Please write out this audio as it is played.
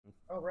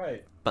Oh,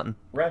 right. button.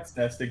 Rat's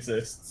nest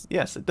exists.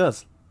 Yes, it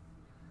does.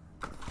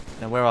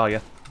 Now, where are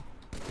you?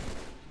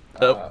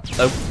 Oh,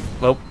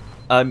 well,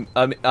 I'm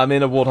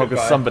in a warthog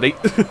with somebody.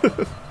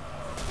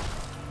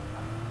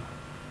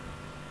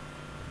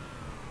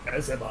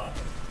 As am I.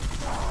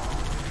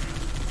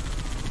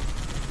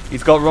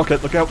 He's got a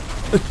rocket, look out.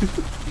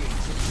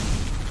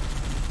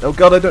 Oh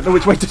god, I don't know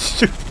which way to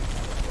shoot.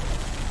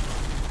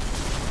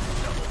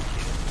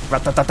 Well,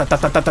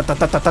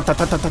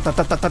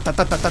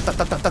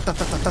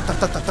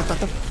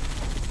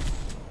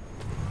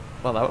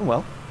 that went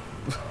well.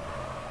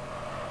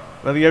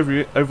 Well, the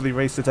overly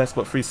racist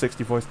Xbox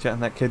 360 voice chat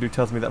and that kid who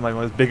tells me that my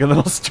mom is bigger than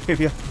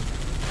Australia.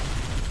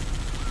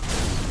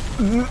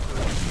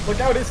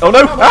 Look out, it's oh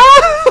no!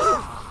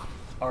 Ah!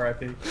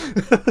 R.I.P.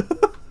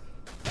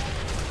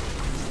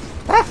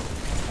 Ah!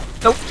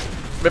 Nope.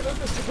 Rip.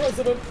 Mr.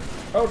 President!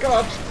 Oh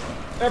god!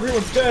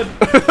 Everyone's dead!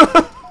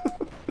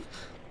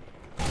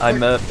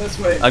 This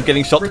way. I'm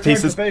getting shot Return to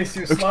pieces. To base,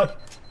 you slut.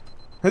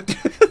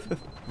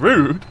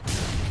 Rude.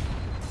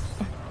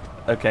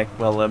 Okay,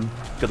 well,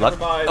 good luck.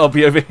 Mind. I'll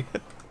be over here.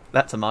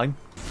 That's a mine.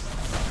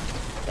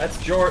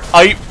 That's George.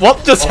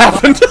 What just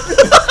happened?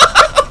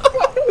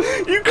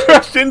 You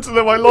crashed into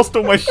them, I lost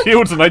all my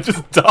shields and I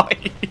just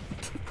died.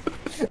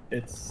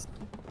 It's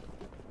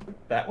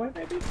that way,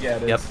 maybe? Yeah,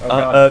 it is. Yep. Oh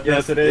god,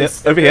 yes it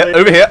is. Over here,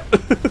 over here.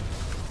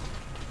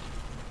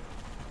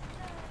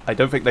 I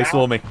don't think they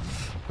saw me.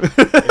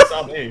 They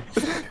saw me.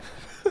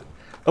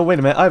 Oh, wait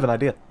a minute, I have an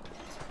idea.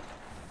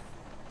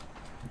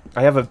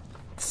 I have a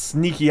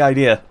sneaky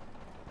idea.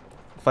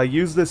 If I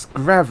use this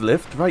grav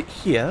lift right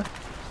here,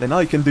 then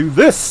I can do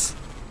this!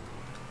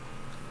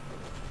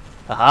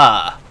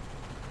 Aha!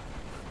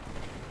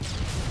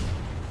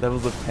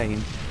 Levels of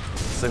pain.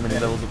 So many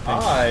levels of pain.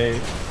 I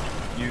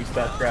used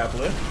that grab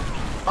lift.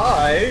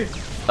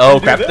 Oh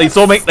crap, they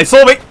saw me! They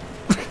saw me!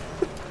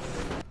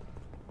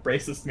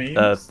 Racist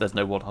memes? There's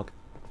no warthog.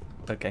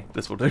 Okay,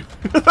 this will do.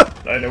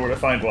 I know where to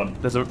find one.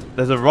 There's a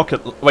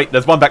rocket. Wait,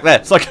 there's one back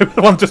there. Psycho,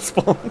 the one just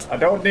spawned. I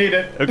don't need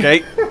it.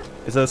 Okay.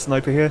 Is there a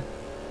sniper here?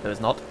 There is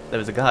not.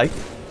 There is a guy.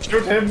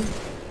 Shoot him!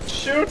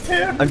 Shoot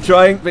him! I'm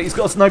trying, but he's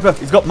got a sniper.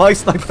 He's got my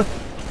sniper.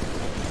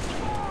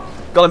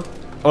 Got him.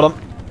 Hold on.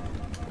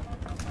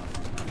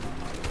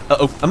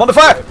 Uh-oh, I'm on the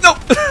fire! No!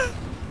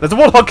 There's a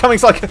warthog coming,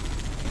 Psycho.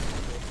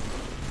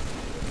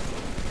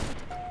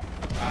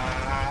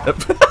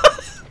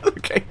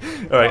 Okay.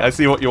 Alright, I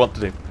see what you want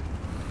to do.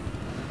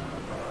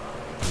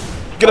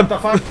 Get him!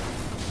 What the fuck?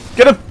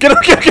 Get him! Get him!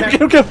 Get him!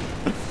 Get him! Get him!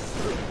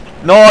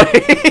 No!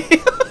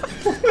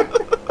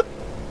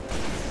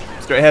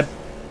 Straight ahead.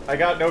 I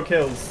got no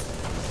kills.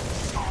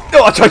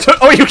 No, I tried to.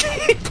 Oh, you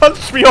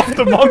punched me off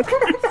the mongoose!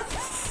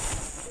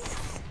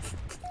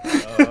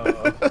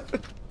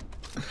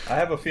 I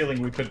have a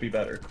feeling we could be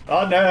better.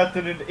 Unearthed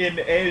in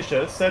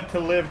Asia, said to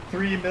live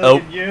 3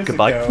 million years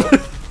goodbye. ago.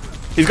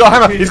 He's got a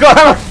hammer! He's got a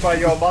hammer! By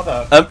your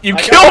mother. You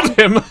killed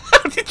him!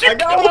 How did you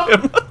kill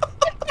him?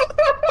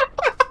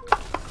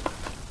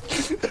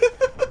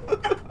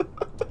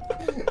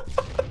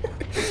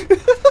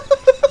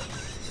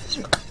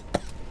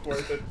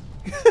 Worth it.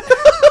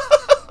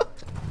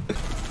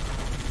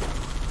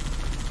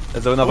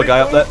 There's another guy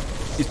up there.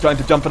 He's trying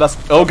to jump at us.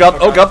 Oh god,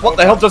 oh god, what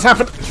the hell just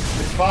happened?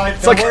 It's fine,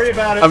 don't worry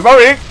about it. I'm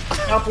worrying!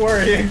 Stop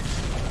worrying.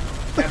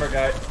 Hammer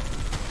guy.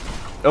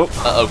 Oh,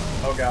 uh-oh.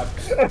 Oh god.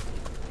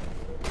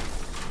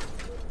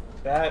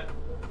 That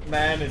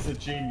man is a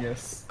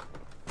genius.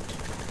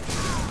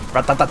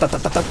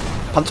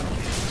 Punch.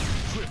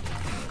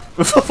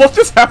 What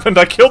just happened?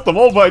 I killed them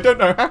all, but I don't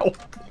know how.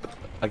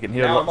 I can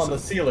hear now lots I'm on the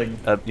ceiling.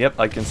 Yep,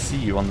 I can see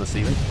you on the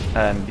ceiling.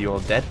 And you're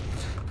dead.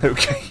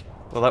 Okay.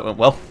 Well, that went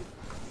well.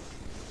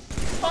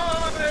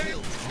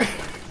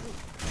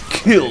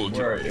 Killed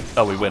you. Where are you?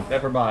 Oh, we win.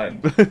 Never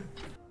mind.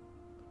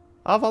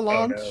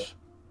 Avalanche. Oh,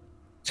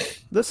 no.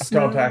 The I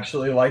don't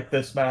actually like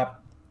this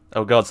map.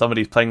 Oh god,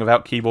 somebody's playing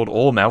without keyboard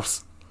or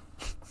mouse.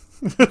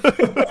 They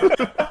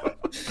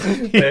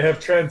have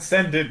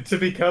transcended to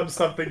become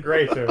something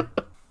greater.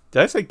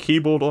 Did I say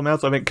keyboard or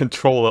mouse? I meant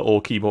controller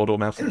or keyboard or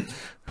mouse.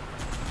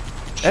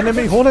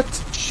 Enemy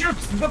Hornet! Shoot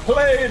the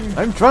plane!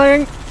 I'm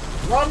trying!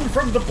 Run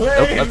from the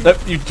plane! Oh, no,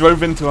 you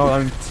drove into our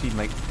own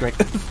teammate. Great.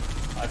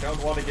 I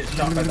don't want to get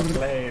shot by the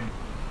plane.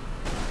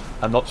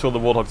 I'm not sure the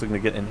warthogs are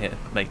going to get in here,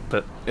 mate,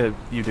 but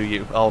you do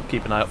you. I'll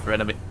keep an eye out for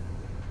enemy.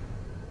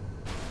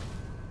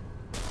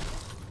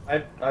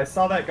 I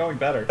saw that going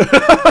better.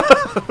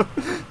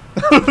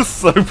 That was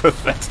so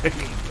pathetic.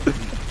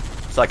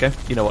 Psycho,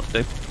 you know what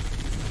to do.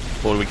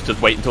 Or we could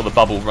just wait until the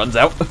bubble runs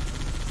out.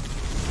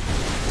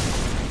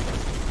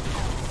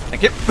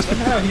 Thank you.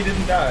 Somehow he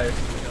didn't die.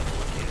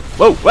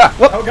 Whoa, wow,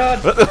 what? Oh god!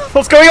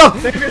 What's going on?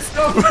 Save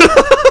yourself!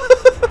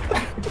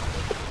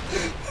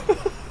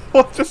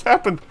 What just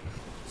happened?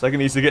 Psycho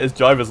needs to get his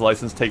driver's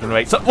license taken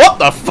away. So, what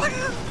the fuck?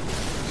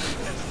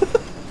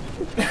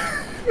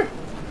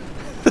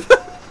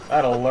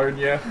 That'll learn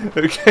you.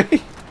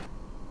 Okay.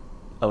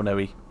 Oh no,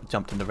 he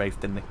jumped in the Wraith,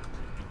 didn't he?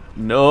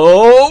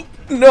 No!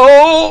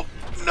 No!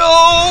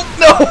 No!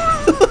 No!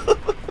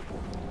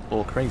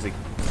 All crazy.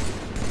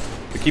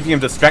 The Keeping him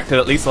distracted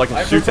at least so I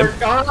can shoot him.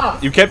 Ah!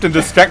 You kept him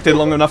distracted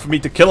long enough for me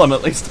to kill him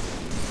at least.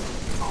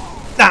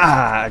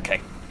 Ah,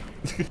 okay.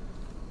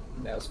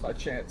 Now's my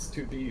chance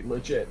to be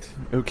legit.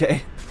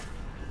 Okay.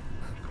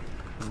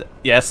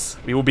 Yes,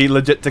 we will be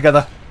legit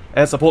together.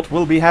 Air support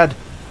will be had.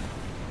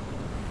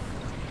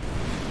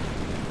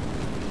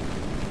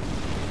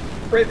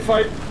 Great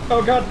fight.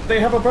 Oh god, they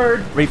have a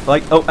bird. Wraith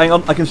fight. Oh, hang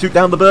on, I can shoot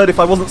down the bird if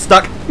I wasn't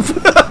stuck.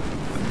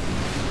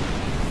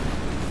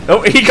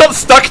 Oh, he got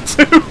stuck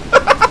too!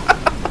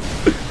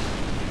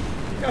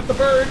 Got the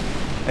bird.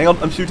 Hang on,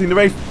 I'm shooting the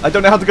Wraith. I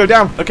don't know how to go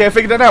down. Okay, I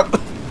figured it out.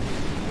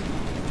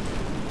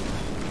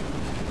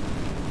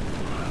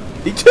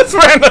 He just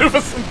ran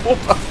over some poor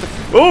bastard.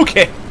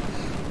 Okay.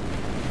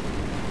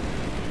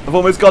 I've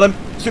almost got him.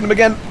 Shoot him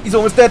again. He's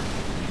almost dead.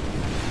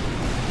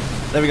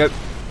 There we go.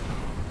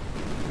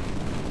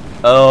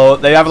 Oh,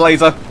 they have a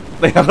laser.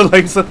 They have a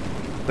laser.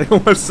 They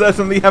almost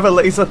certainly have a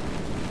laser.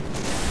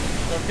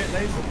 Don't get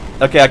laser.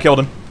 Okay, I killed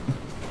him.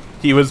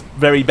 He was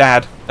very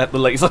bad at the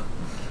laser.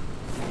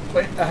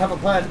 Wait, I have a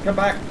plan. Come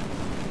back.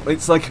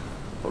 It's like,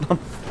 hold on.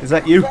 Is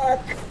that you?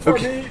 Back for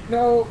Okay. me.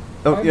 No.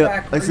 Oh, I'm yeah,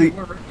 back I for see.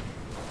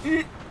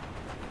 you.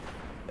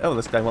 Oh,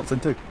 this guy wants in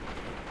too.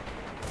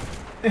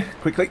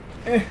 Quickly.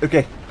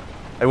 Okay.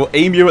 I will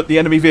aim you at the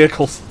enemy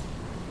vehicles.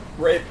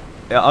 Wraith.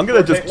 Yeah, I'm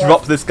gonna just Rotate drop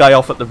left. this guy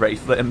off at the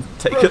Wraith. Let him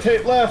take it.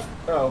 Rotate left.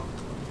 Oh.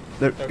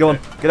 No, go on.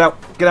 Get out.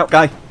 Get out,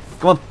 guy.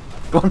 Go on.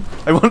 Go on.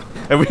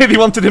 I really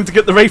wanted him to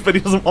get the Wraith, but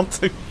he doesn't want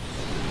to.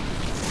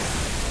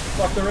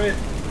 Fuck the Wraith.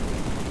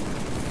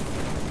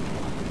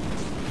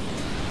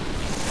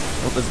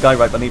 Oh, there's a guy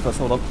right beneath us.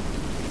 Hold on.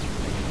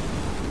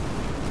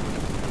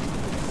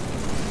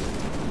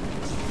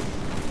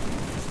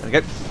 There we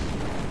go.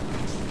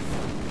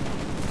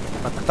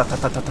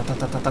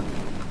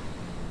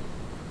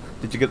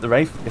 Did you get the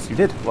Wraith? Yes, you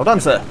did. Well done,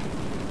 sir.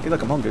 You're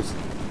like a mongoose.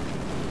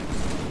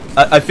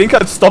 I think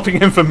I'm stopping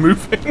him from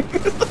moving.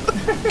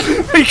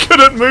 He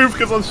couldn't move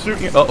because I'm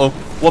shooting it. Uh-oh.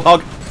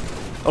 Warthog.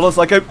 Hold on,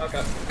 Psycho.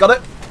 Okay. Got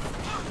it.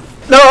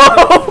 No!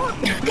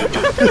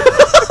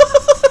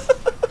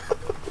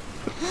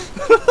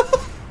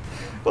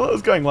 Well, that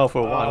was going well for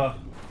a while.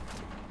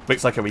 Wait,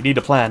 Psycho, we need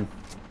a plan.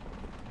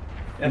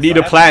 Yes, We need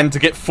a plan to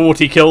get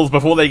 40 kills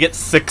before they get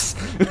 6.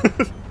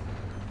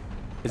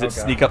 Is it Okay.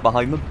 sneak up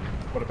behind them?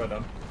 What have I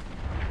done?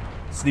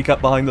 Sneak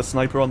up behind the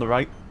sniper on the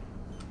right?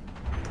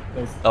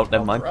 Oh,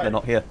 never mind. Right. They're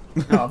not here.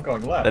 No, I'm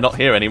going left. They're not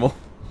here anymore.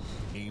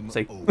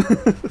 See?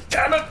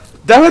 Damn it!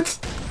 Damn it!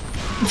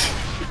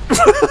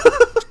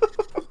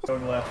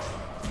 Going left.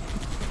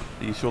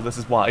 Are you sure this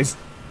is wise?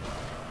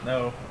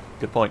 No.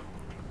 Good point.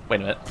 Wait a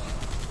minute.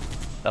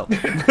 Oh.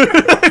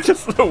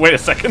 Just wait a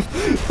second.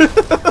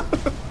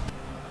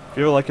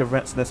 Feel like a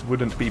rat's nest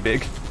wouldn't be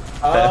big.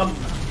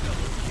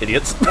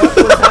 Idiots. What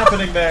was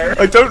happening there?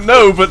 I don't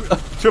know, but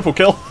triple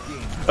kill.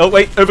 Oh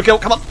wait,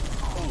 overkill. Come on.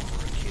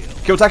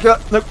 Kill Tacular.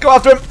 No, go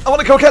after him. I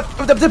want to kill Cat.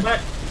 Come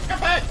back. Come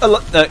back.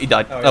 No, he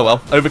died. Oh, Oh well,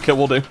 overkill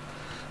will do.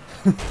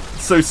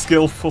 So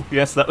skillful.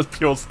 Yes, that was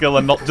pure skill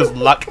and not just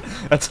luck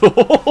at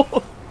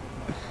all.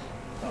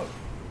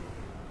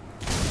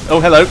 Oh,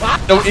 hello.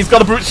 Oh, he's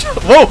got a brute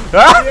shot. Whoa!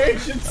 Ah! The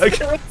ancient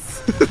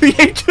spirits. The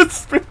ancient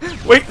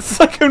spirit. Wait,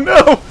 Psycho,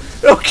 no!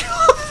 Oh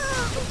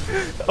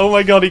god! Oh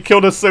my god, he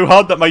killed us so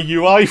hard that my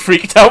UI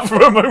freaked out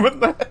for a moment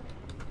there.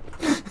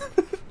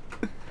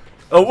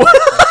 Oh,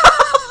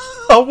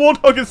 our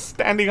Warthog is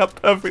standing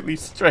up perfectly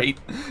straight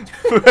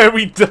where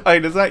we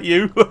died. Is that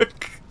you?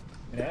 Look.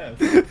 Yes.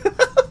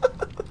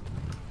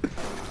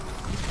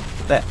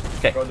 There.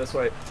 Okay. Go this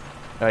way.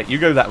 Alright, you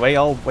go that way.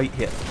 I'll wait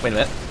here. Wait a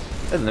minute.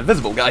 There's an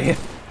invisible guy here.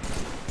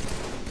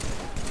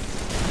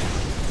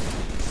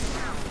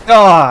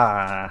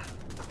 Ah!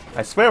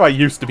 I swear I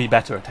used to be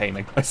better at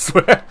aiming. I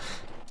swear.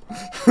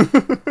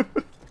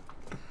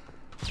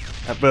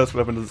 That burst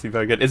weapon doesn't seem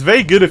very good. It's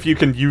very good if you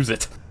can use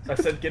it. I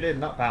said get in,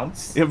 not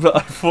bounce. Yeah, but I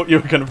thought you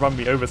were going to run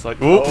me over, so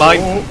oh,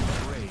 mine!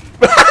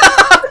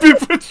 Be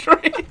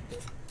betrayed!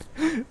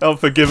 I'll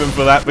forgive him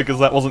for that because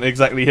that wasn't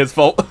exactly his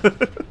fault.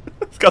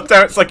 God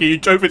damn it, Psyche, you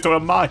drove into a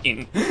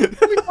mine!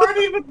 We weren't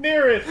even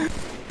near it!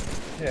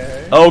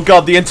 Okay. Oh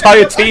god, the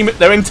entire team,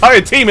 their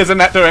entire team is in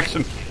that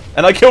direction!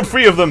 And I killed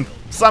 3 of them,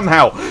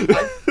 somehow!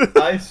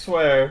 I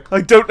swear.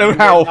 I don't know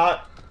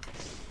how.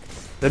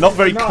 They're not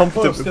very not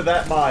competent. close to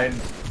that mine.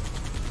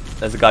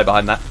 There's a guy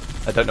behind that.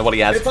 I don't know what he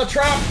has. It's a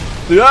trap!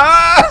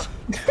 Ah!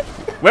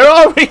 Where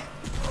are we?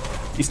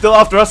 He's still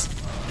after us.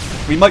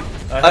 We might...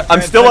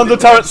 I'm still under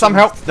turret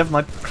somehow. Never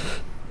mind.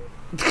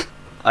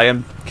 I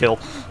am kill.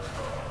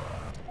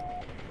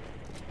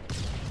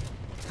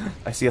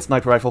 I see a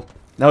sniper rifle.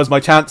 Now is my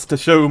chance to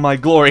show my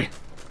glory.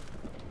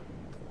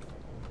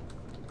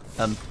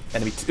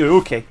 Enemy 2.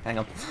 Okay, hang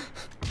on.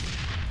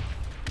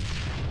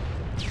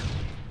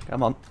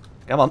 Come on.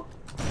 Come on.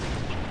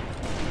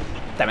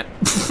 Damn it.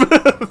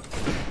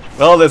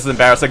 Well, this is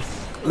embarrassing.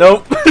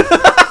 Nope.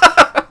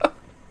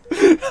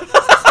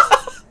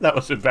 That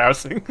was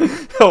embarrassing.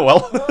 Oh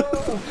well.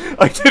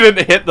 I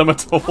didn't hit them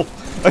at all.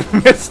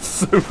 I missed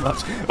so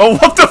much. Oh,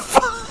 what the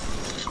fuck?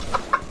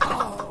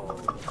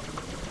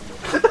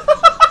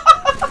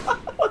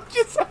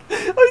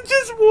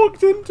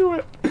 walked into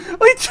it.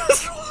 I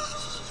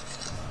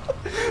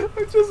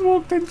just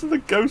walked into the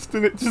ghost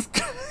and it just...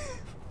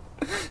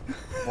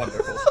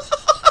 Wonderful.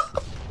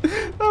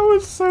 That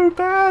was so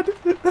bad.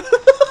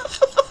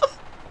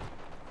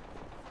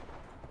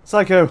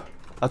 Psycho,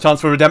 a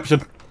chance for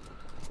redemption.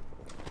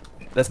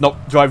 Let's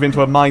not drive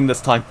into a mine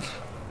this time.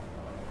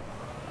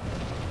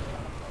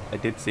 I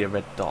did see a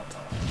red dot.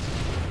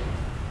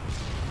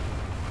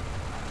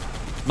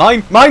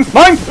 Mine! Mine!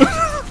 Mine!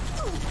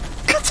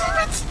 God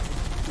damn it!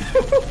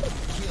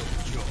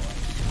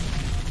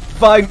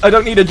 Fine, I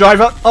don't need a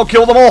driver. I'll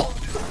kill them all.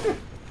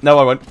 No,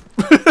 I won't.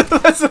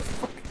 That's a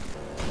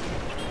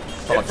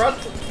in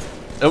front.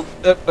 Oh,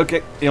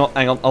 okay. You know what?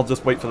 Hang on. I'll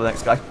just wait for the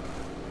next guy.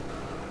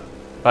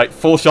 Right,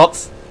 4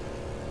 shots.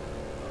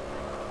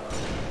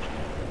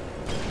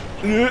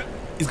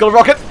 He's got a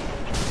rocket.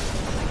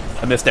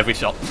 I missed every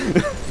shot.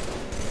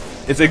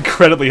 It's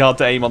incredibly hard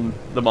to aim on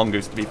the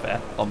mongoose, to be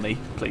fair. On me,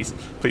 please.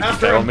 Please be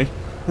fair on me.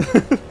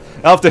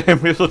 After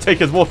him, we shall take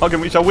his warthog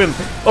and we shall win.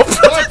 Oh!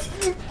 What?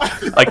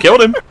 I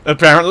killed him,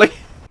 apparently.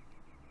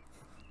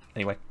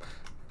 Anyway.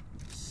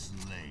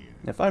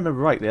 If I remember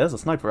rightly, there's a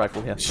sniper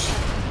rifle here.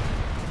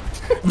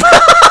 You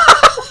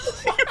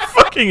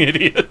fucking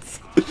idiots!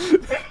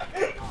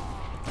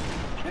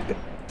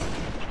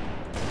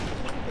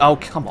 Oh,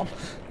 come on.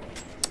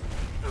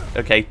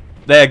 Okay,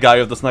 their guy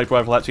with the sniper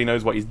rifle actually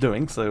knows what he's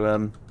doing,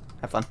 so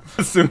have fun.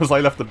 As soon as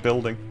I left the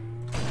building.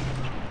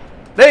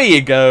 There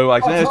you go! I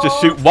managed to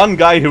shoot one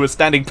guy who was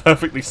standing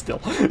perfectly still.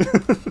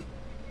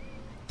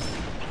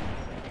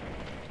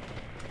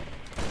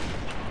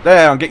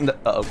 There, I'm getting the...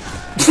 Uh-oh.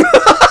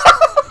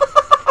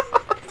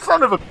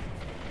 Son of a...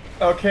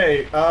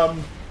 Okay,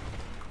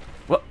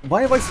 What?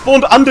 Why have I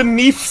spawned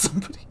underneath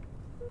somebody?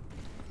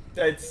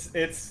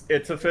 It's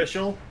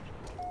official.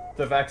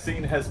 The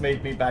vaccine has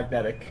made me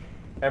magnetic.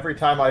 Every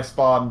time I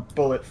spawn,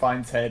 bullet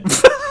finds head.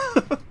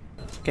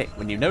 Okay,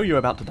 when you know you're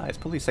about to die, it's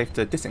probably safe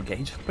to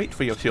disengage, wait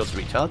for your shield to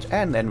recharge,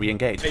 and then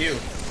re-engage. Hey you,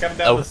 come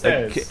down the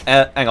stairs.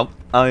 Okay. Hang on.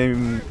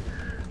 I'm...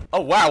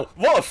 Oh wow,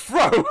 what a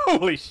throw!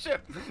 Holy shit!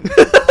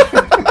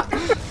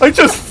 I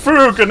just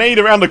threw a grenade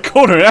around the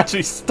corner and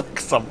actually stuck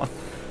someone.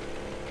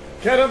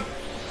 Get him!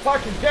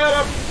 Fucking get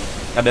him!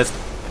 I missed.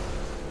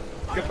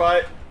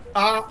 Goodbye.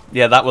 Ah!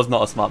 Yeah, that was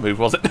not a smart move,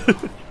 was it?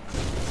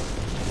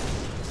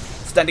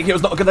 Standing here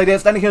is not a good idea,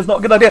 standing here is not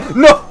a good idea!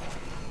 No!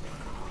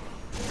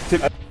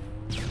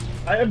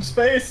 I am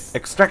space!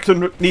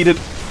 Extraction needed.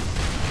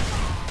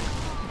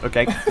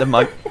 Okay, never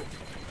mind.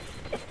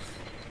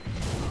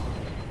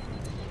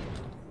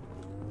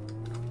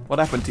 What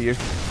happened to you?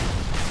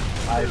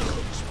 I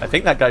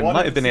think that guy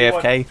might have been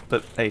AFK,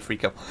 but hey, free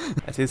kill.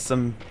 That is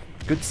some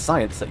good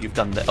science that you've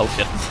done there. Oh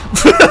shit.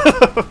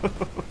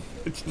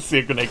 I just see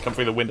a grenade come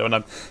through the window and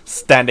I'm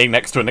standing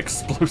next to an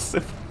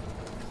explosive.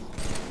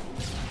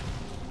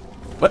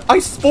 But I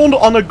spawned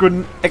on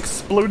a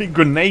exploding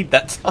grenade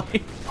that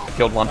time. I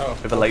killed one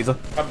with a laser.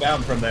 Come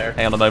down from there.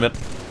 Hang on a moment.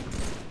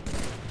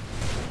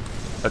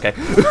 Okay.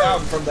 Come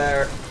down from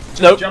there.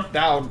 Just nope. Jump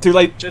down. Too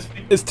late. Just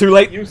it's too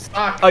late. You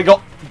suck.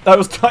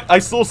 I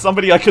saw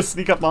somebody I could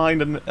sneak up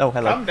behind and... Oh,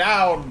 hello. Come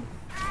down.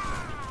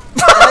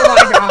 Oh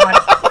my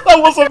god. That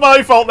wasn't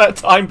my fault that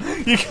time.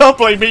 You can't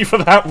blame me for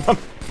that one.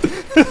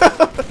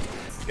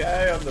 This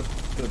guy on the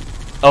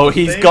oh,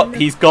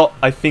 he's got,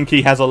 I think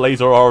he has a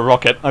laser or a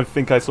rocket. I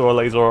think I saw a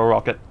laser or a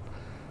rocket.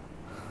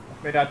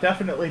 I mean, I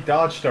definitely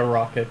dodged a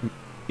rocket.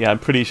 Yeah, I'm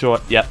pretty sure.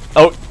 Yeah.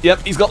 Oh, yep,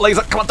 he's got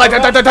laser. Come on,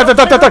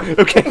 die.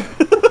 Okay.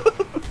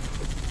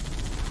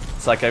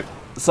 Psycho.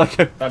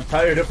 I'm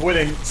tired of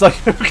winning.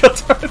 Psycho.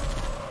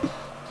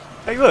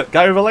 Hey, look,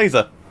 guy with a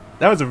laser.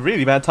 That was a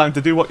really bad time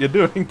to do what you're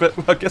doing, but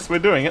I guess we're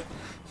doing it.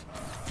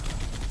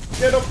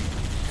 Get him!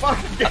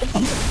 Fucking get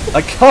him!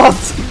 I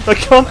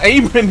can't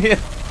aim in here.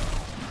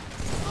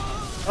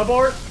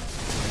 Abort!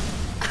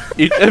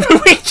 We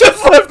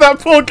just left that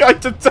poor guy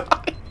to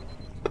die.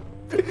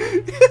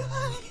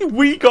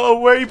 We got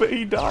away, but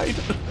he died.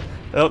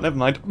 Oh, never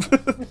mind.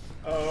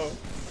 Oh.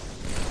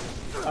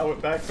 I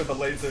went back for the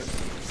laser.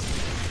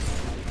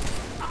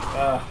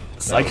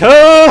 Psycho!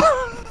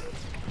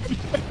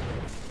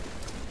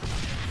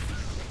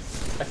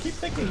 I keep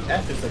thinking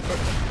F is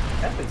equipment.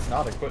 F is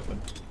not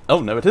equipment. Oh,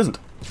 no, it isn't.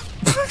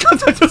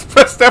 I just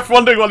pressed F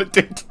wondering what it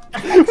did.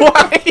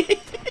 Why?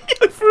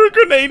 I threw a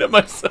grenade at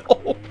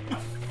myself.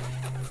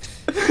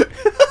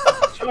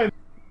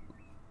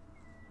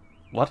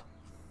 What?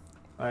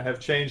 I have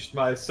changed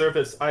my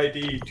service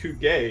ID to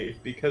gay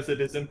because it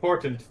is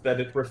important that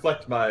it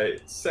reflect my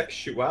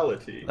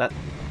sexuality. That...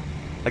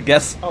 I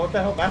guess. Oh, what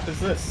the hell map is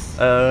this?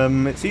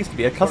 It seems to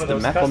be a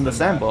custom map on the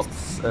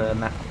sandbox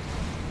map.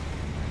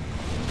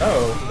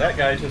 Oh, that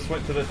guy just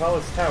went to the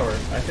tallest tower.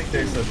 I think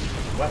there's a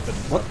weapon.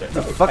 What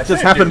the fuck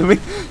just happened to me?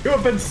 You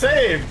have been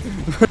saved!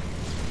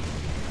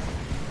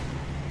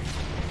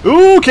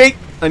 Ooh, okay!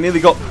 I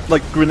nearly got,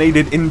 like,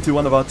 grenaded into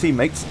one of our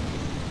teammates.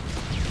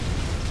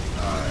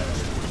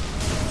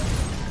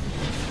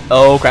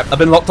 Oh crap, I've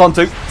been locked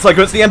onto.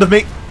 Psycho, it's the end of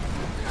me!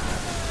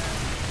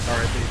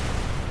 R.I.P.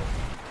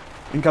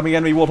 Incoming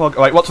enemy warthog.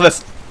 Alright, watch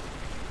this.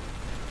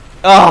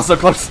 Ah, so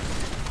close.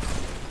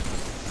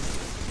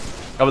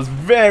 I was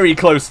very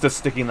close to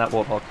sticking that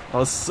warthog. I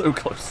was so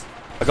close.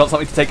 I got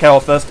something to take care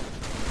of first.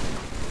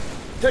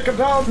 Take him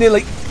down!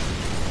 Nearly.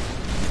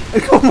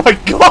 Oh my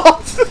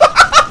god!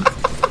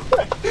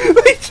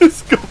 They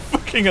just got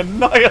fucking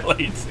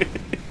annihilated.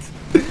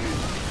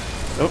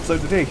 Oh, so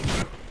did he.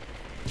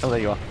 Oh, there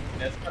you are.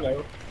 Yes,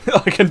 hello.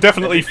 I can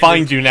definitely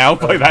find you now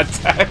by that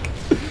tag.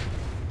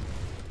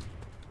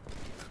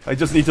 I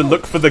just need to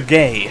look for the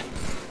gay.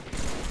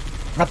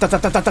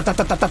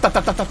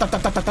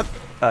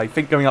 I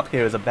think going up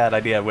here is a bad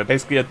idea. We're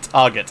basically a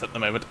target at the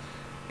moment.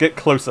 Get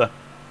closer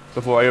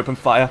before I open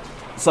fire.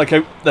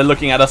 Psycho, they're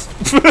looking at us.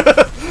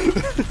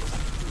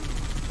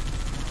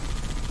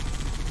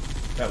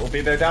 That will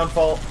be their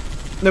downfall.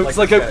 No, Like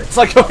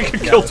Psycho, I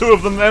could kill 2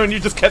 of them there and you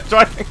just kept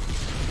driving.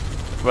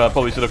 Well, I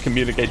probably should have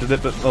communicated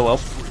it, but oh well.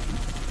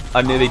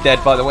 I'm nearly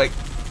dead, by the way.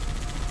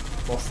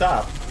 Well,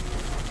 stop.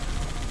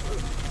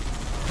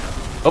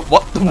 Oh,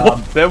 what?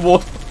 What? They're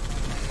what?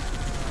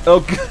 Oh,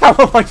 how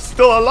am I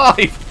still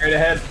alive? Straight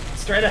ahead.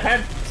 Straight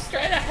ahead.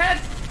 Straight ahead.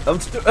 I'm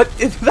still.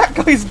 That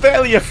guy's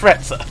barely a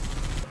threat, sir.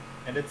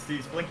 And it's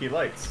these blinky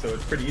lights, so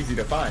it's pretty easy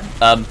to find.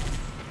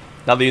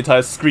 Now the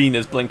entire screen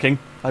is blinking.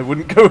 I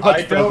wouldn't go much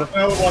I further. don't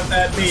know what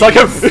that means.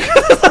 Psycho!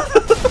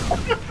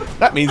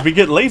 That means we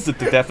get lasered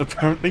to death,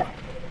 apparently.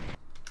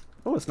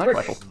 Oh, a sniper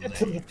rifle. Get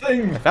to the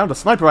thing. I found a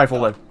sniper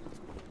rifle, though.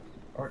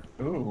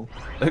 Ooh.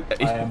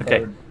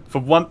 Okay, for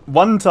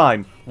one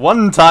time,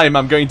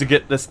 I'm going to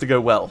get this to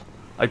go well.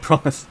 I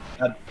promise.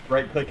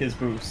 Right click is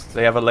boost.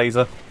 They have a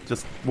laser,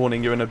 just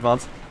warning you in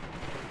advance.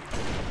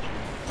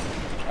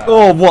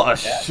 Oh, what a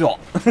shot!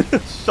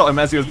 Shot him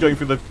as he was going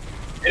through the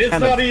It is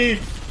cannon. nutty!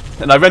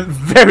 And I went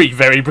very,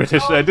 very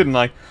British there, didn't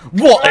I?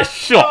 What a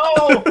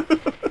shot!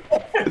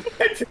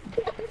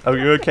 Are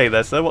you okay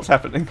there, sir? What's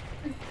happening?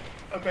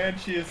 A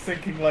Banshee is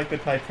sinking like the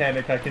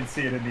Titanic. I can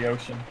see it in the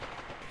ocean.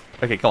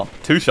 Okay, come on.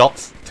 2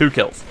 shots, 2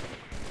 kills.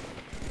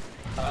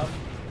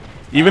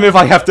 Even if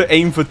I have to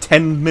aim for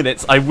 10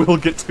 minutes, I will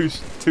get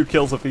two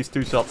kills with these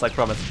 2 shots, I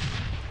promise.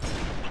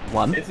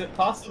 1. Is it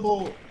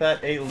possible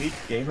that a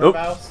leaked gamer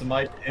mouse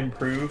might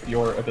improve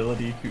your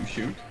ability to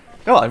shoot?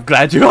 Oh, I'm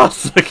glad you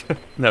asked.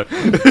 No.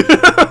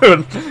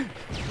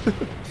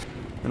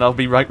 And I'll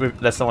be right with...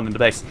 There's someone in the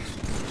base.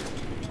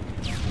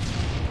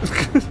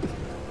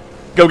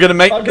 Go get him,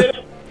 mate. I'll get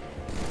him.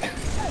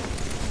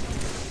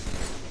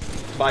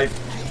 My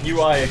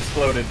UI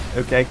exploded.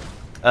 Okay.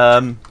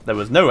 There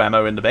was no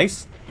ammo in the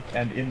base.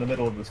 And in the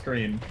middle of the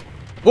screen.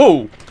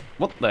 Whoa!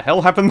 What the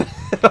hell happened?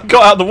 I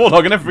got out the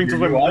warthog and everything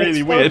just went Your UI really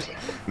exploded? weird.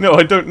 No,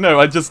 I don't know.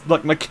 I just,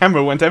 like, my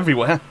camera went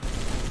everywhere.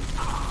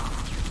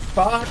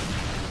 Fuck!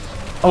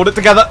 Hold it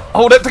together!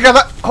 Hold it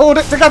together! Hold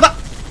it together!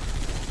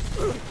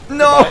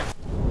 No!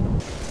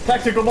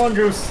 Tactical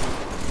mongoose!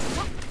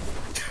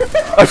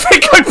 I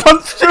think I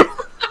punched you!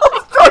 I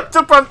was trying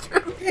to punch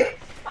him!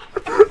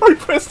 I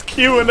pressed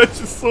Q and I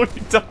just saw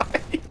you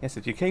die. Yes,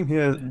 if you came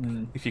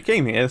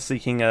here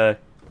seeking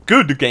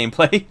good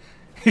gameplay,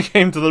 you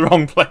came to the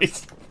wrong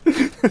place.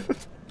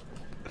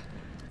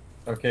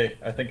 Okay,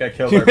 I think I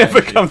killed You our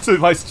never Banshee. come to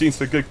my streams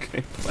for good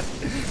gameplay.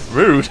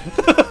 Rude.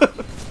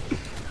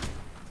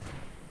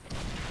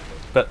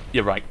 But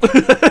you're right.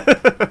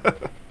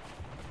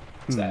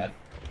 Sad.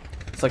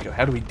 Psycho,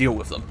 how do we deal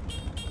with them?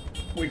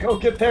 We go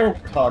get their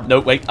hog. No,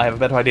 wait, I have a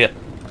better idea.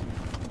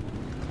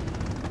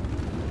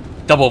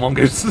 Double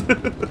mongoose.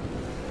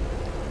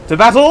 To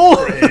battle!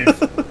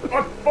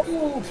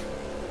 Bold.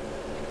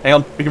 Hang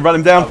on, we can run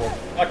him down.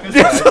 Fuck this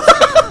Yes. guy.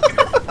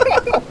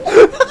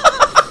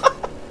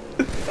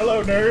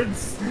 Hello,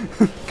 nerds.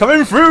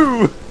 Coming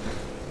through!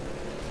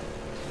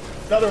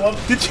 Another one.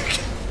 Did you...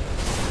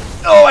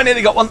 Oh, I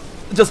nearly got one.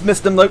 Just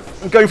missed them, though.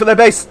 I'm going for their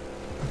base.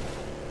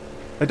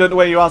 I don't know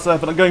where you are, sir,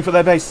 but I'm going for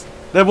their base.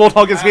 Their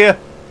warthog is here.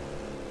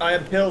 I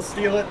am kill.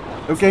 Steal it.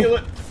 Okay. Steal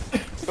it.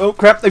 Oh,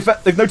 crap.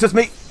 They've noticed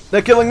me.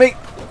 They're killing me.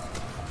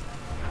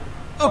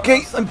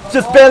 Okay, I'm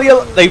just barely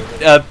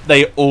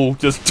they all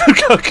just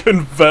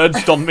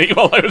converged on me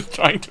while I was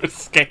trying to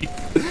escape.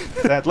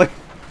 Sadly.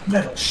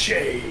 Metal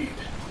shade.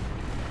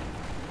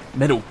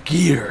 Metal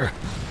Gear.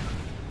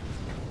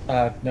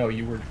 No,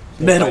 you were.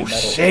 Metal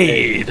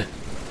Shade.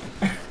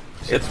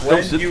 It's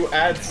when you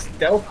add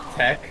stealth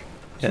tech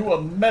to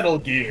a Metal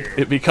Gear.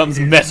 It becomes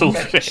Metal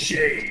Metal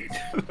Shade. Shade.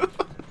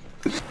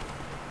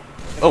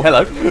 Oh,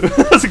 hello.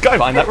 There's a guy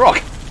behind that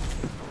rock.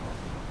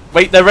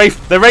 Wait, they're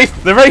Wraith. They're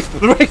Wraith. They're Wraith.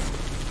 They're Wraith.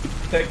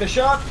 Take the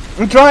shot.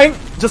 I'm trying.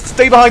 Just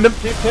stay behind them.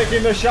 Keep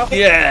taking the shot.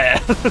 Yeah.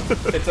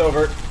 It's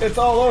over. It's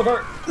all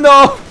over.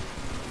 No.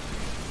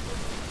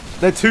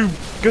 They're too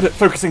good at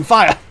focusing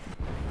fire.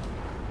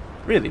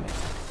 Really?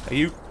 Are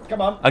you? Come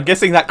on. I'm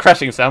guessing that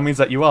crashing sound means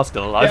that you are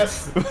still alive.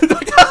 Yes.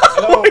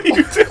 What are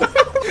you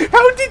doing?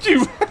 How did you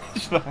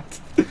manage that?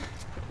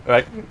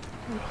 Alright,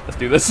 let's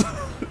do this.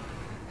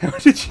 How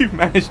did you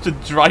manage to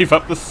drive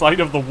up the side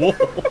of the wall?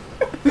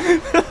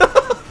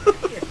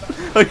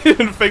 I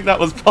didn't think that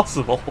was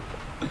possible.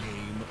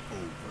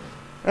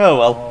 Oh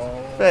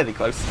well, fairly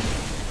close.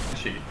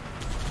 She.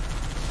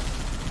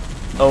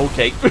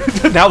 Okay,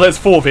 now there's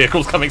 4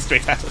 vehicles coming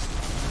straight at us.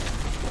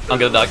 I'm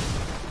gonna die.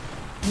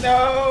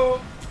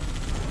 No!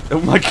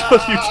 Oh my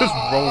god, you just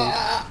rolled.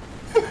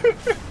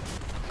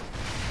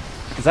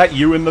 Is that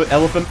you in the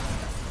elephant?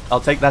 I'll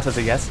take that as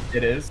a yes.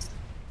 It is.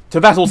 To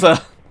battle, sir!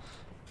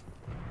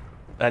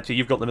 Actually,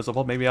 you've got the missile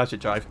pod. Maybe I should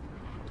drive.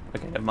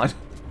 Okay, never mind.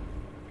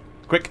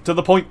 Quick, to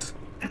the point.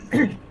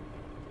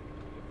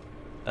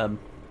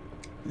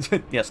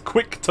 Yes,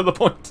 quick, to the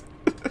point.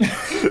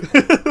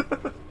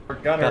 Our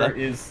gunner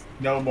is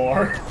no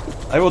more.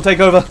 I will take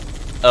over.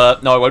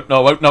 No I won't, no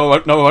I won't, no I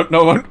won't, no I won't,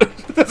 no I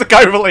won't. There's a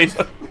guy with a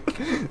laser.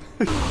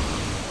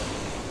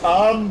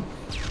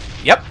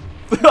 Yep.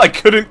 I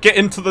couldn't get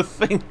into the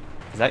thing.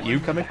 Is that you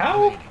coming?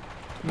 How?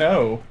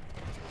 No.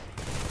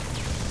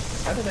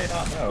 How do they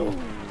not know?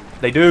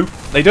 They do.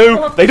 They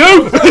do. They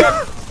do.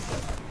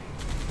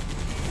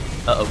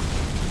 Uh-oh.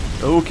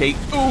 Okay.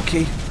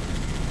 Okay.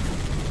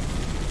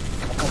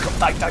 Come on, come on.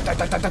 Die, die, die,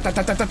 die, die, die,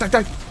 die, die, die,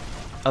 die.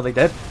 Are they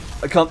dead?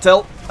 I can't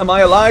tell. Am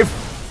I alive?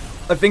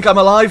 I think I'm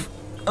alive.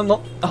 I'm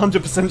not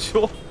 100%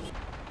 sure.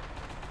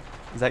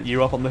 Is that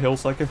you up on the hill,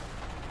 Psycho?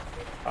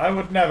 I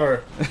would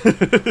never.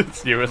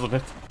 It's you, isn't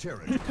it?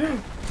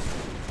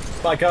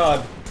 My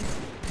god.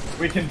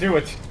 We can do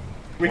it.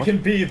 We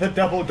can be the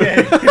double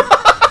gay.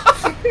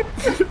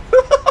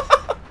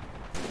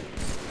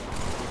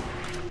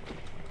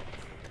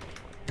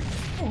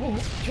 Oh,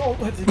 you're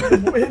letting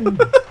him win.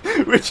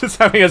 We're just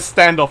having a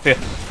standoff here.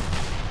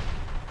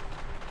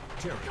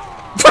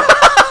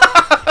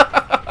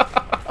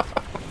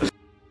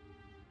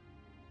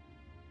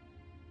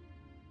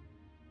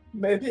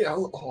 Maybe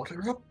I'll order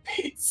a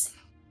pizza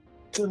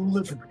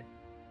delivery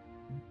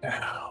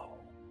now.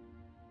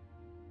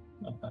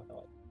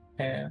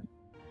 And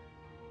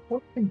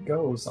what thing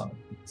goes on a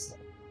pizza?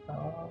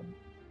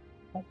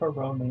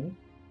 Pepperoni.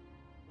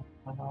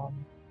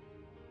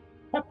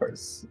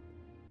 Peppers.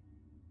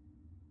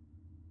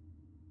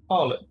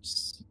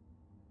 Olives.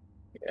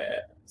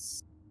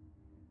 Yes.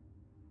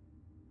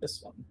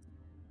 This one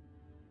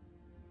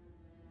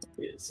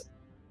is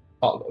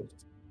olive.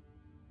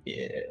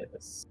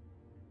 Yes.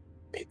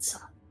 Pizza.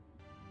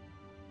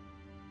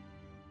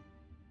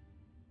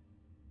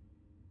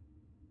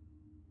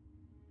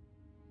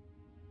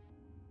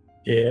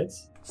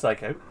 Yes.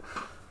 Psycho.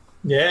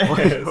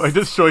 Yes. Why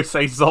does Shoy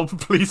say, Zob,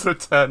 please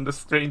return? The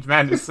strange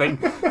man is saying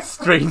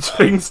strange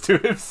things to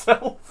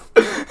himself.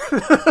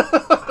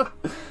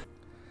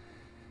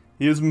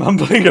 He is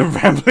mumbling and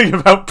rambling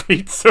about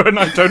pizza and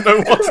I don't know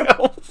what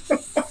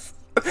else.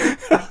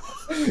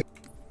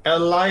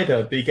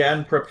 Elida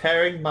began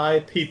preparing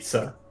my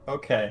pizza.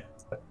 Okay.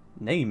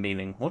 Name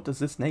meaning? What does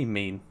this name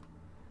mean?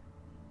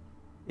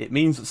 It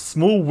means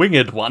small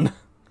winged one.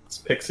 It's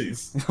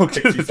pixies.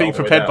 It's being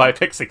prepared by a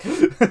pixie.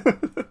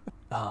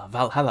 Ah,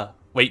 Valhalla.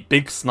 Wait,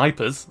 big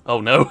snipers?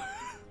 Oh no.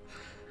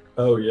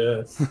 Oh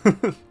yes.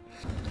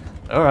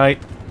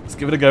 Alright, let's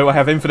give it a go. I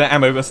have infinite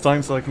ammo this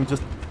time, so I can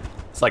just...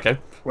 Psycho.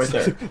 Wait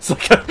there.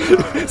 Psycho.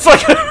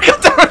 Psycho!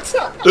 God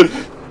damn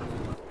it!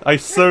 I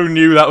so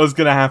knew that was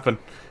gonna happen.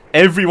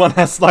 Everyone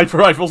has sniper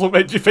rifles. What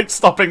made you think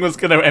stopping was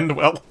gonna end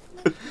well?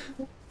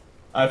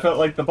 I felt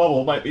like the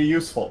bubble might be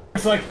useful.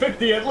 It's like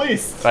 50 at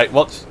least! Right,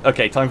 watch.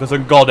 Okay, time for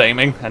some god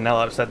aiming. And now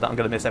I've said that, I'm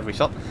gonna miss every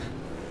shot.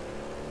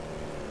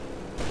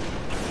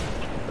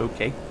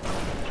 Okay.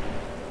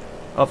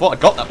 Oh, I thought I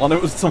got that one.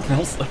 It was someone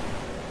else though.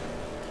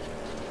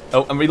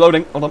 Oh, I'm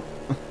reloading. Hold on.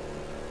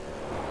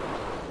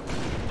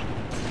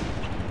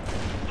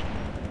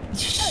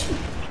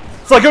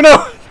 Psycho,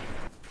 no!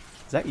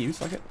 Is that you,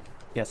 Psycho?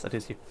 Yes, that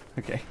is you.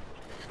 Okay.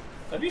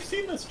 Have you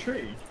seen this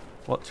tree?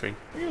 What tree?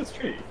 Look at this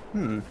tree.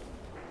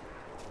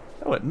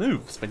 Oh, it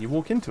moves when you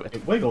walk into it.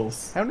 It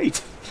wiggles. How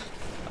neat.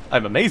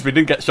 I'm amazed we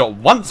didn't get shot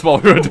once while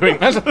we were doing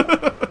that.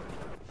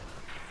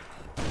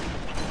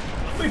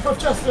 Leap of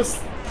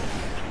justice!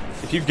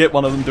 If you get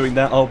one of them doing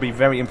that, I'll be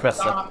very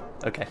impressed.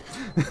 Okay.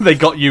 They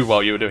got you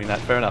while you were doing that.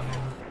 Fair enough.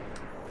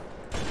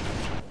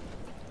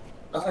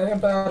 I am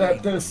bad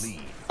at this.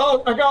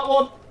 Oh, I got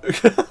one!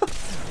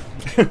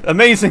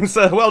 Amazing,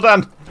 sir. Well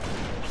done.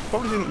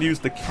 Probably didn't use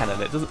the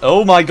cannon. It doesn't.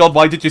 Oh my god!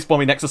 Why did you spawn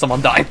me next to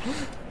someone dying?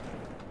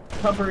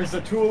 Cover is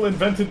a tool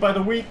invented by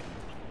the weak.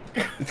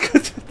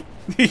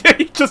 Yeah,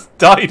 he just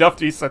died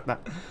after you said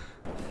that.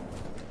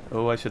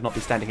 Oh, I should not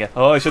be standing here.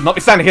 Oh, I should not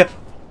be standing here.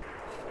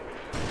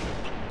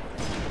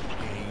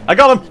 I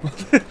got him!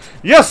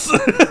 Yes!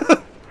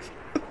 I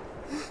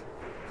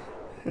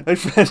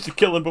managed to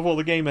kill him before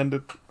the game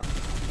ended.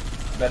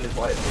 That is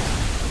why it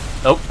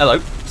is. Oh, hello.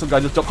 Some guy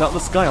just dropped out of the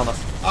sky on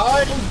us.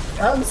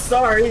 I'm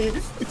sorry!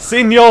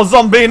 Senor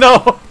Zombie,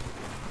 no!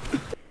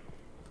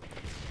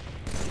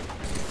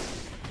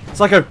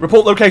 Psycho,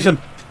 report location.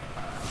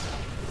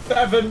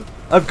 7.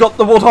 I've got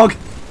the warthog.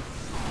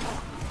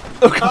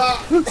 Oh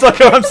god.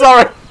 Psycho, I'm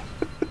sorry.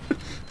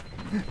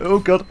 Oh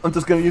god, I'm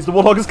just going to use the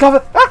warthog as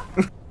cover. Ah!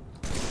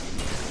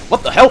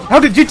 What the hell? How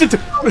did you do?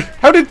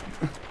 How did?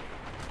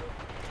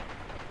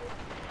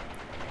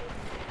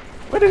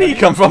 Where did he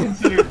come from?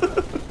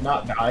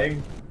 Not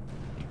dying.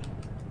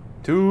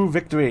 To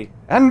victory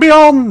and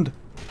beyond.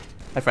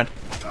 Hi, friend.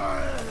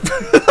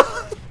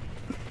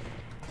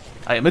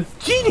 I am a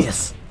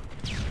genius.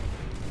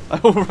 I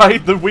will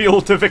ride the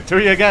wheel to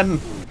victory again.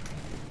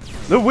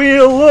 The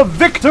wheel of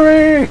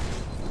victory!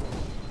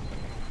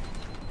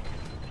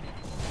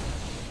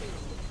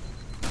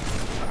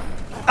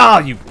 Ah,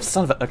 you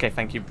son of a... Okay,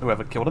 thank you,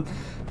 whoever killed him.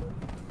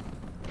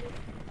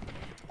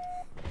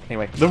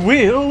 Anyway, the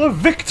wheel of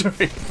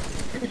victory!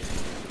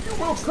 You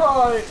will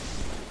cry!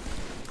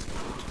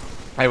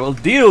 I will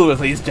deal with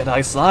these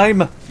Jedi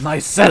slime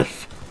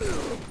myself!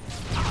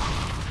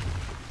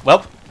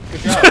 Well.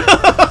 Good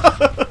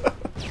job.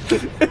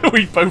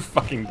 We both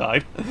fucking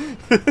died.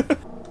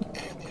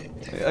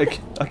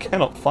 I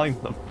cannot find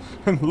them.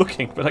 I'm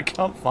looking, but I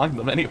can't find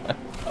them anywhere.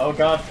 Oh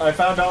god, I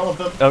found all of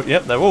them. Oh,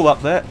 yep, they're all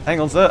up there. Hang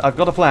on, sir, I've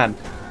got a plan.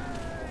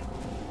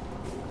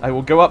 I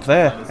will go up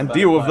there and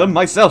deal with them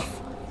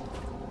myself.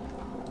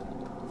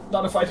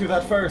 Not if I do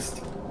that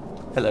first.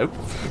 Hello.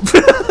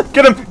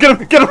 Get him! Get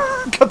him! Get him!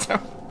 God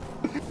damn.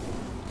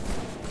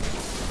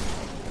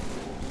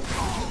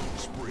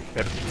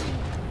 Get him.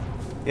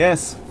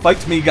 Yes,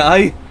 fight me,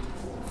 guy.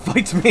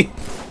 Fight me.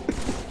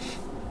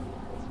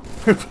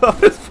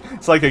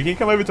 Psycho, can you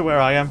come over to where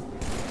I am?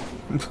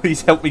 And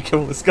please help me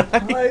kill this guy.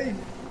 I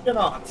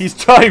cannot. He's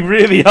trying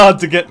really hard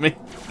to get me.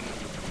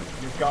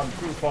 You've gone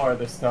too far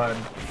this time.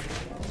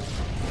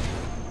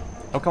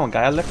 Oh, come on,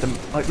 guy. I left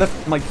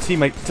my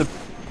teammate to...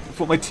 I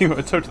thought my teammate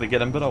would totally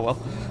get him, but oh well.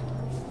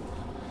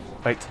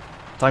 Wait.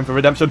 Time for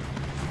redemption.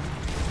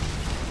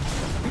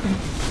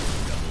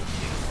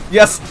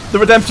 Yes! The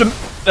redemption!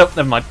 Oh,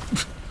 never mind.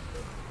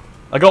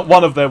 I got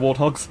one of their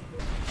warthogs.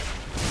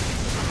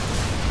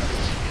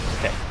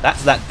 Okay,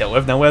 that's that dealt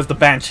with. Now where's the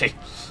Banshee?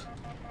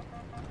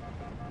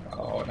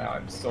 Oh, now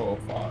I'm so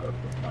far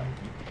from my...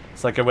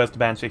 Psycho, where's the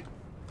Banshee?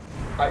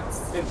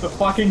 It's in the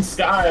fucking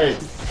sky!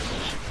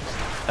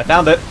 I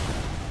found it.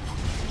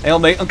 Hang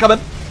on, mate. I'm coming.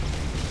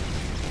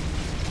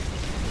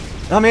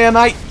 I'm here,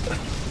 mate.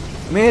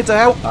 I'm here to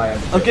help.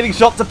 I'm getting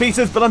shot to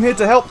pieces, but I'm here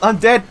to help. I'm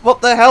dead. What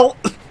the hell?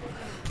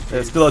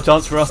 There's still a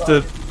chance for us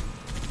to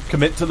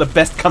commit to the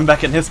best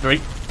comeback in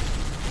history.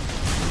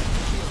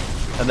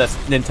 Unless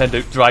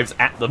Nintendo drives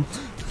at them.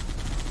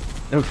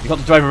 No, you got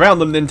to drive around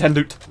them,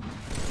 Nintendo.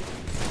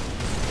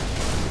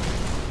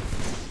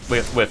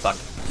 We're fucked.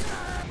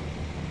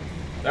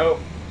 No,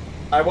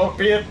 I won't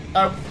be it.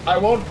 I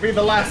won't be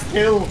the last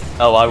kill.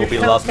 Oh, I will be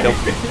the last kill.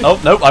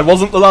 Oh no, I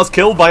wasn't the last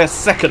kill by a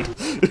second.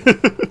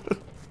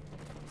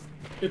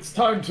 It's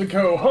time to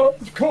go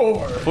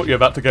hardcore. I thought you were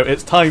about to go.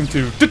 It's time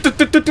to.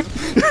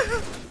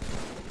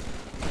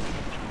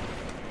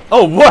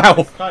 Oh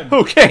wow!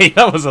 Okay,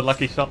 that was a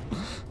lucky shot.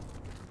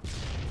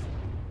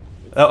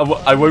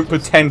 I won't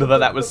pretend that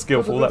that was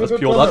skillful. That was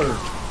pure luck.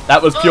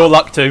 That was pure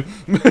luck too.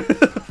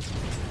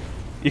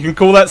 You can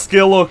call that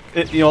skill, or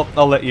you know,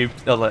 I'll let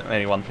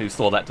anyone who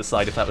saw that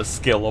decide if that was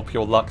skill or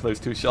pure luck. Those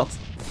two shots,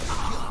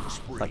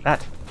 like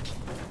that.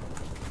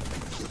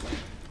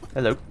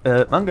 Hello.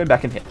 I'm going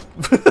back in here.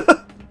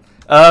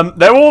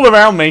 They're all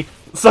around me.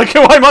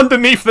 Psycho, I'm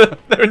underneath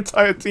their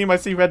entire team. I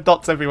see red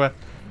dots everywhere.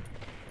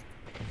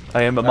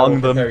 I am among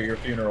them. Your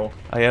funeral.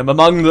 I am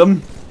among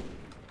them.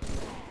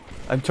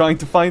 I'm trying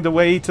to find a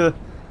way to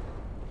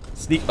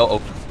sneak. Uh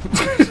oh.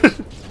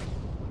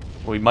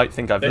 We might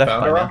think I've left.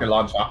 Found a rocket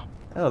launcher.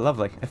 Oh,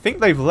 lovely. I think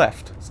they've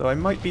left, so I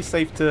might be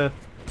safe to...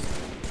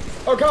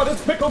 Oh god,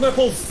 it's Pickle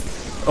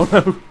Nipples! Oh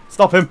no,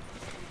 stop him!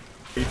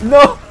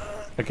 No!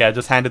 Okay, I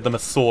just handed them a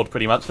sword,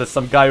 pretty much. There's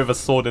some guy with a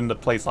sword in the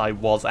place I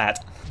was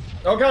at.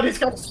 Oh god, he's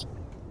got...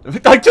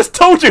 I just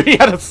told you he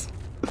had a...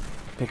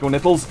 Pickle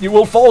Nipples, you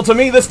will fall to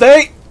me this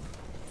day!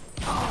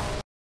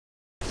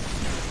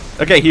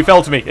 Okay, he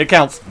fell to me. It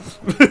counts.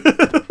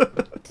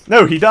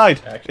 No, he died.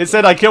 Actually. It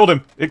said I killed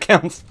him. It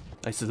counts.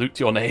 I salute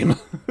your name.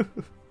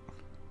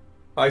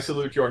 I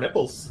salute your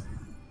nipples.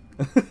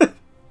 The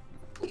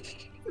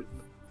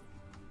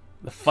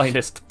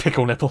finest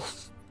pickle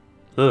nipples.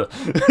 Ugh.